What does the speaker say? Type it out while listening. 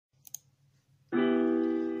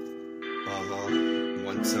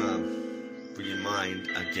One time for your mind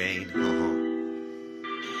again.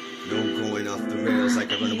 No going off the rails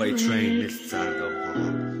like a runaway train this time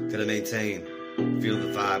though. Gotta maintain, feel the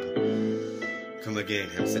vibe. Come again,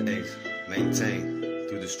 MC Haze. Maintain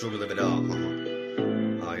through the struggle of it all.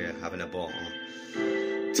 Oh yeah, having a ball.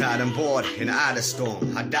 Tired and bored in the eye of the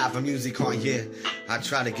storm. I die for music, yeah. I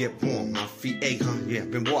try to get warm. My feet ache, yeah.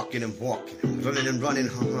 Been walking and walking, running and running,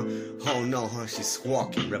 Oh no, she's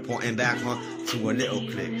squawking, reporting back, to a little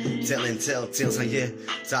clique, telling tales, yeah.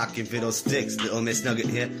 Talking fiddlesticks, little Miss Nugget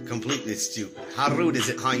here, completely stupid. How rude is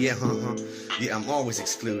it, yeah, Yeah, I'm always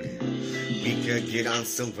excluded. We could get on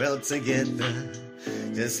so well together,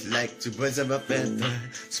 just like two birds of a feather,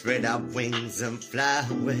 spread our wings and fly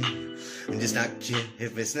away, and just not care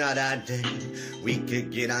if it's not our day. We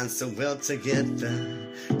could get on so well together,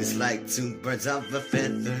 just like two birds of a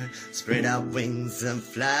feather, spread our wings and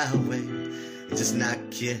fly away, and just not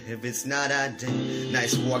care if it's not our day.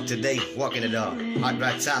 Nice walk today, walking it all. Hot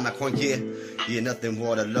right time, I can't yeah, nothing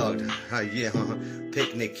waterlogged. Yeah,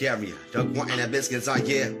 picnic area, dog wanting the biscuits,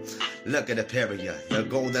 yeah. Look at the pair of ya, the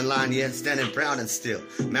golden line, yeah, standing proud and still,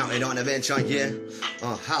 mounted on a bench, yeah.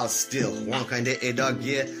 How still, one kind of a dog,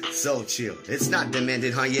 yeah, so chill. It's not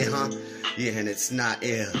demanded, yeah, yeah, and it's not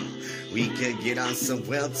ill. We could get on so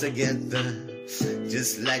well together,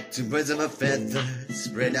 just like two birds of a feather,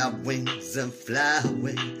 spread our wings and fly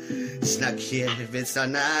away. It's not here if it's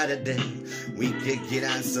another day. We could get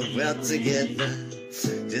on so well together,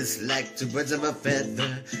 just like two birds of a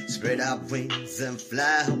feather, spread our wings and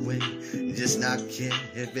fly away. Just not care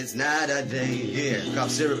if it's not a day. Yeah, cough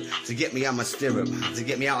syrup to get me out my stirrup, to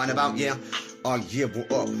get me out and about, yeah. Oh yeah, we're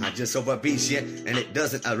up. I just over beach, yeah, and it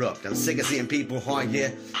doesn't erupt. I'm sick of seeing people hard,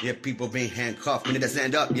 yeah, people being handcuffed. We need to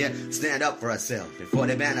stand up, yeah, stand up for ourselves before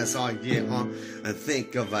they ban us hard, yeah, and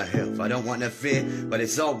think of our health. I don't want to fear, but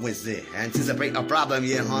it's always there. Anticipate a problem,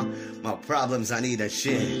 yeah, my problems I need to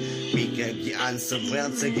share. We can get on so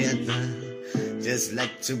well together, just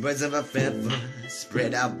like two birds of a feather,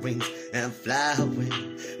 spread our wings and fly away,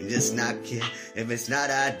 and just not care if it's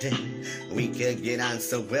not our day. We can get on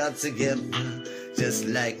so well together, just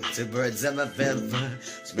like two birds of a feather,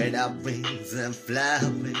 spread our wings and fly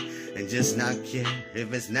away, and just not care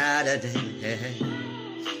if it's not a day.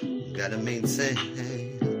 Gotta maintain,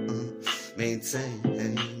 maintain,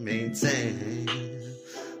 maintain,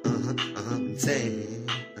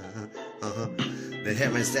 The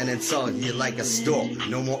heaven standing tall, yeah, like a storm.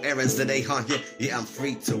 No more errands today, yeah, I'm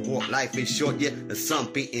free to walk. Life is short, yeah, the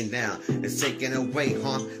sun beating down. It's taking away,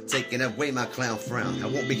 taking away my clown frown. I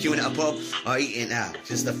won't be queuing at a pub or eating out.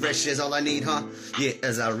 Just the fresh is all I need, yeah,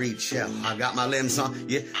 as I reach out. I got my limbs,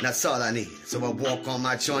 yeah, that's all I need. So I walk on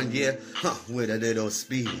my joint, yeah, with a little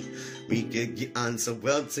speed. We could get on so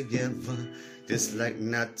well together, just like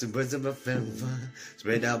not two birds of a feather,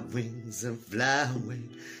 spread our wings and fly away.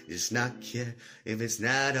 Just not care if it's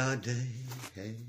not our day. Hey.